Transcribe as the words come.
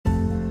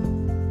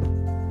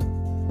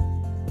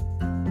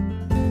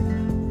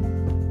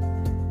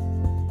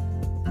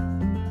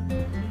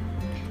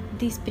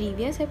These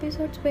previous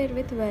episodes were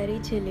with very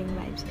chilling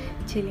vibes,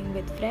 chilling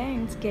with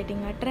friends,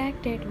 getting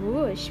attracted,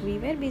 whoosh, we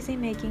were busy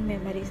making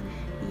memories.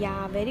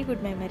 Yeah, very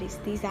good memories.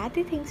 These are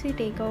the things we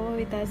take over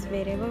with us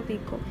wherever we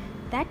go.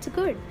 That's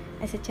good.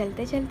 ऐसे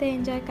चलते चलते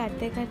enjoy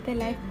करते करते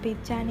life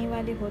बीत जाने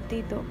वाली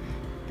होती तो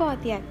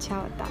बहुत ही अच्छा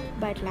होता.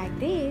 But like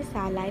this,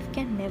 our life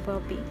can never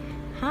be.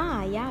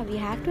 Yeah, we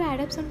have to add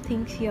up some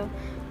things here.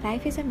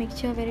 Life is a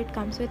mixture where it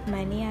comes with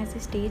many as the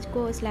stage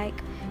goes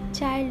like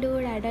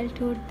childhood,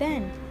 adulthood,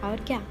 then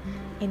और क्या?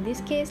 In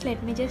this case,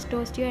 let me just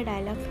toast you a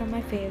dialogue from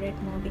my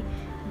favorite movie.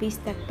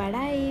 20 तक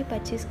पढ़ाई,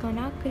 25 को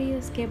नौकरी,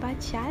 उसके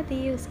बाद शादी,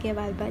 उसके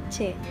बाद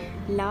बच्चे.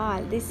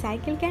 Lol, this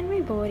cycle can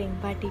be boring,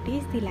 but it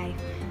is the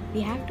life.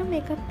 We have to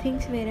make up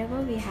things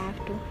wherever we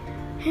have to.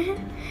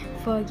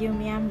 Forgive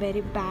me, I'm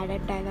very bad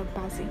at dialogue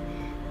passing.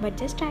 But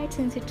just try it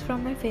since it's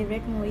from my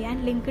favorite movie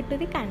and link it to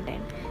the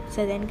content.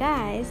 So then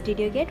guys, did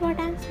you get what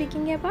I'm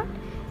speaking about?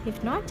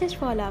 If not, just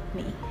follow up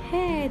me.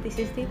 Hey, this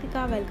is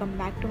Deepika. Welcome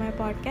back to my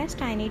podcast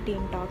Tiny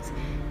Teen Talks.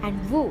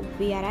 And woo,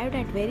 we arrived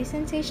at very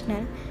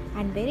sensational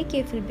and very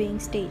careful being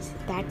stage.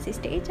 That's the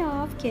stage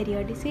of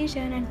career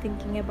decision and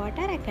thinking about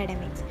our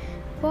academics.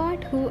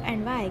 What, who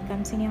and why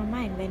comes in your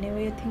mind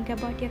whenever you think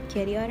about your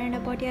career and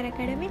about your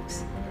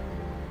academics?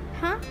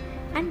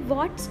 And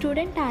what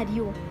student are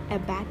you? A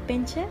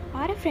backbencher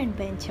or a front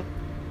bencher?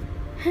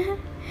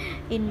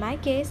 In my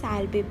case,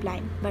 I'll be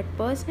blind, but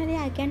personally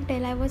I can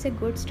tell I was a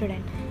good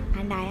student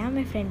and I am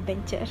a front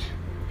bencher.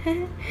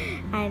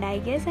 And I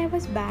guess I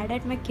was bad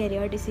at my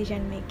career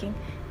decision making.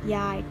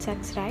 Yeah, it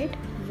sucks, right?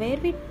 Where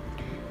we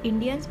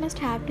Indians must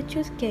have to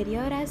choose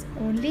career as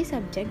only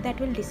subject that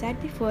will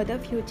decide the further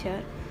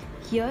future.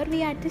 Here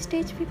we are at this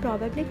stage we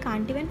probably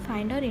can't even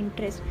find our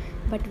interest,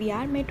 but we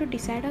are made to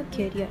decide our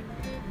career.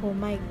 Oh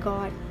my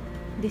god,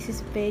 this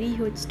is very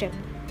huge step.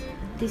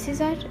 This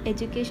is our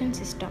education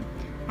system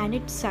and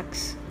it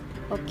sucks.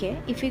 Okay,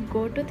 if we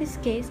go to this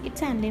case,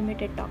 it's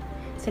unlimited talk.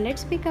 So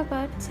let's speak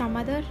about some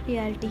other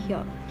reality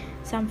here.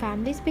 Some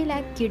families be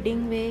like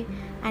kidding way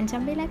and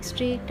some be like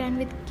strict and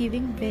with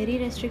giving very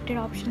restricted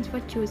options for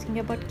choosing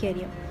about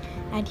career.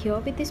 And here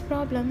with this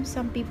problem,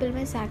 some people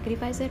may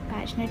sacrifice their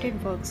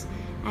passionate works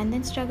and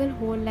then struggle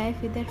whole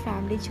life with their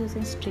family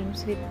chosen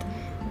streams with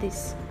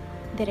this.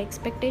 Their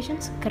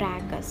expectations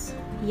crack us.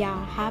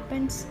 Yeah,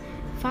 happens.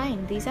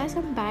 Fine, these are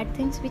some bad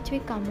things which we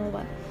come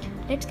over.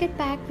 Let's get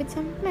back with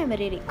some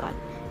memory recall.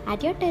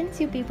 At your 10s,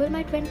 you people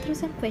might went through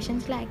some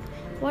questions like,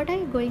 what are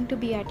you going to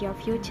be at your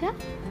future?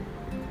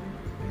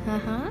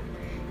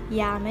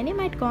 Yeah, many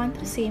might gone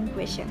through same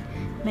question.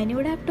 Many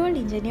would have told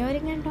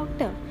engineering and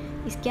doctor.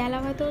 इसके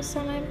अलावा तो उस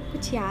समय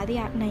कुछ याद ही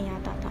नहीं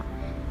आता था.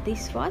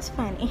 This was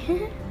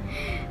funny.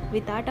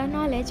 Without our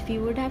knowledge, we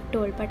would have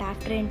told, but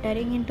after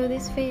entering into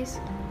this phase,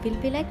 we'll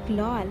be like,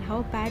 lol,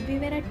 how bad we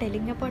were at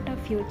telling about our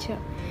future.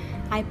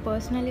 I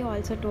personally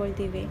also told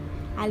the way,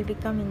 I'll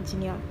become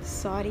engineer.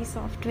 Sorry,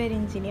 software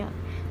engineer.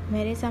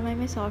 मेरे समय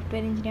में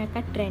software engineer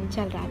का trend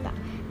चल रहा था.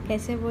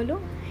 कैसे बोलूँ,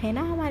 है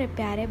ना हमारे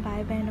प्यारे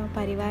भाई बहनों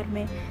परिवार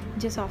में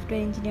जो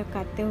सॉफ्टवेयर इंजीनियर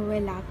करते हुए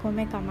लाखों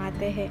में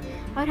कमाते हैं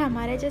और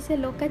हमारे जैसे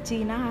लोग का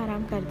जीना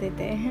हराम कर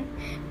देते हैं.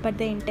 But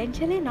they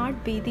intentionally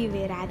not be the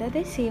way, rather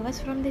they save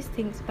us from this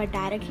things, but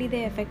directly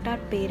they affect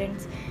our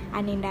parents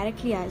and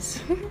indirectly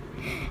us.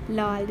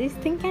 Lol, this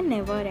thing can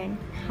never end.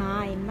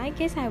 In my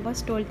case, I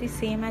was told the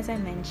same as I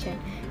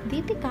mentioned.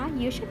 Deepika,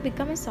 you should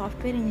become a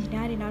software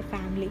engineer in our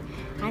family.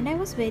 And I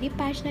was very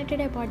passionate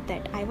about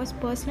that. I was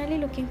personally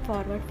looking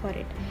forward for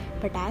it.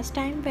 But as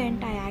time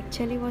went, I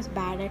actually was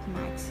bad at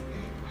maths.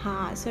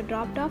 So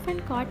dropped off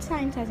and caught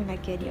science as my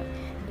career.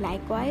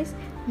 Likewise,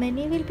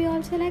 many will be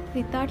also like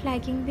without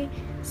liking the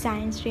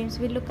science streams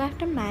will look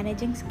after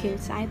managing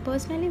skills. I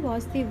personally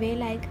was the way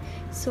like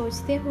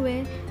सोचते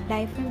हुए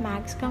life में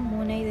maths का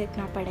मुंह नहीं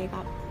देखना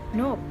पड़ेगा.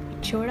 No,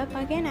 it showed up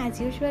again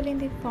as usual in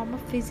the form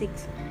of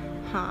physics.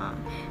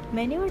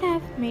 Many would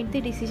have made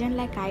the decision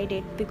like I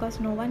did because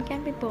no one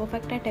can be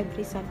perfect at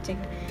every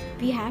subject.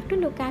 We have to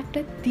look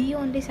after the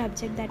only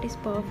subject that is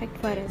perfect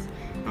for us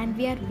and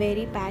we are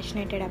very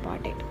passionate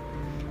about it.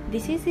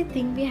 This is the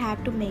thing we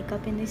have to make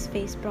up in this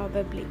phase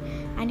probably,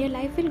 and your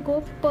life will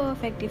go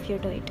perfect if you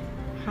do it.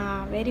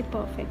 Very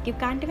perfect. You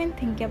can't even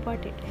think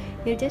about it.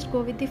 You'll just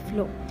go with the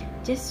flow.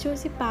 Just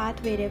choose the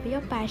path wherever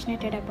you're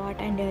passionate about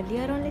and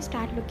earlier only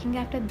start looking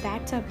after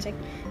that subject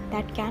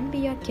that can be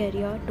your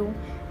career too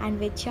and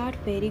which you are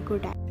very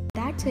good at.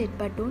 That's it,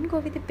 but don't go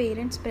with the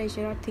parents'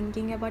 pressure or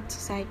thinking about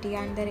society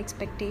and their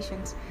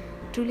expectations.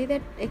 Truly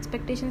their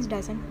expectations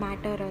doesn't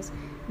matter us.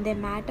 They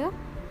matter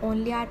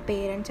only our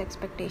parents'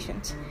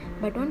 expectations.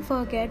 But don't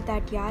forget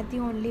that you are the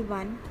only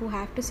one who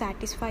have to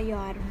satisfy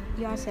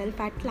yourself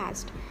at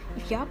last.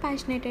 If you are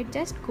passionate,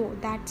 just go.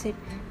 That's it.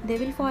 They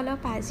will follow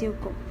up as you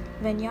go.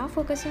 When you are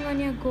focusing on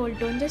your goal,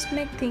 don't just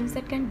make things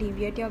that can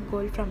deviate your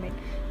goal from it.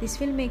 This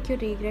will make you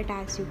regret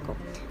as you go.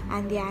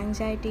 And the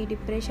anxiety,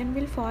 depression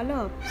will follow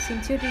up.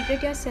 Since you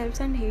regret yourselves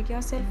and hate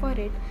yourself for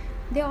it,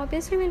 they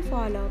obviously will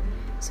follow up.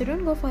 So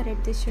don't go for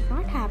it. This should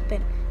not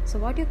happen. So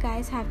what you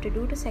guys have to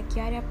do to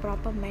secure your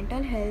proper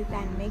mental health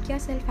and make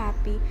yourself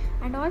happy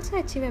and also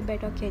achieve a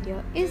better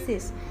career is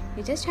this.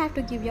 You just have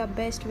to give your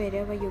best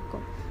wherever you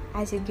go.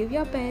 As you give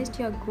your best,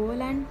 your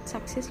goal and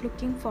success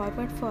looking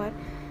forward for,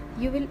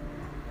 you will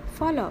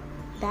follow.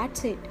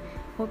 That's it.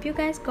 Hope you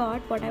guys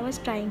got what I was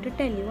trying to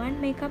tell you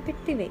and make up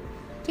it the way.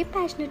 Keep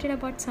passionate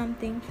about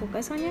something,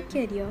 focus on your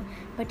career,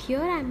 but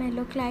here I may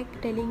look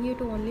like telling you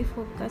to only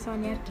focus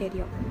on your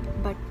career.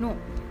 But no,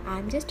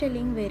 I'm just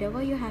telling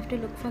wherever you have to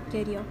look for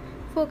career,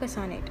 focus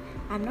on it.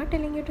 I'm not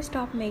telling you to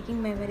stop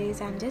making memories,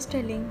 I'm just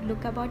telling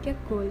look about your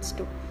goals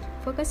too.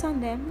 Focus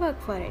on them,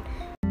 work for it.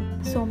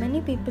 So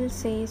many people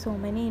say, so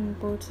many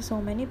inputs,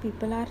 so many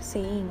people are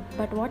saying,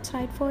 but what's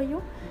right for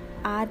you?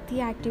 Are the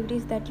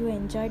activities that you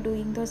enjoy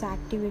doing those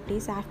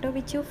activities after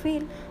which you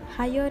feel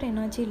higher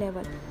energy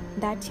level?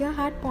 That's your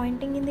heart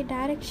pointing in the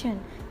direction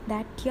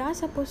that you're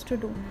supposed to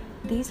do.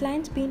 These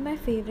lines been my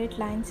favorite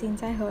lines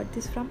since I heard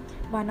this from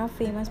one of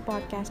famous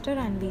podcaster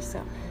Ranveer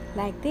sir.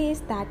 Like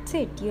this, that's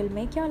it. You'll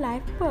make your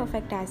life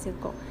perfect as you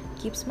go.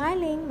 Keep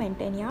smiling,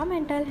 maintain your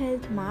mental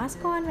health,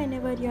 mask on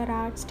whenever you're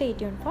out. Stay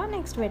tuned for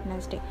next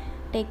Wednesday.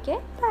 Take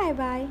care. Bye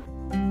bye.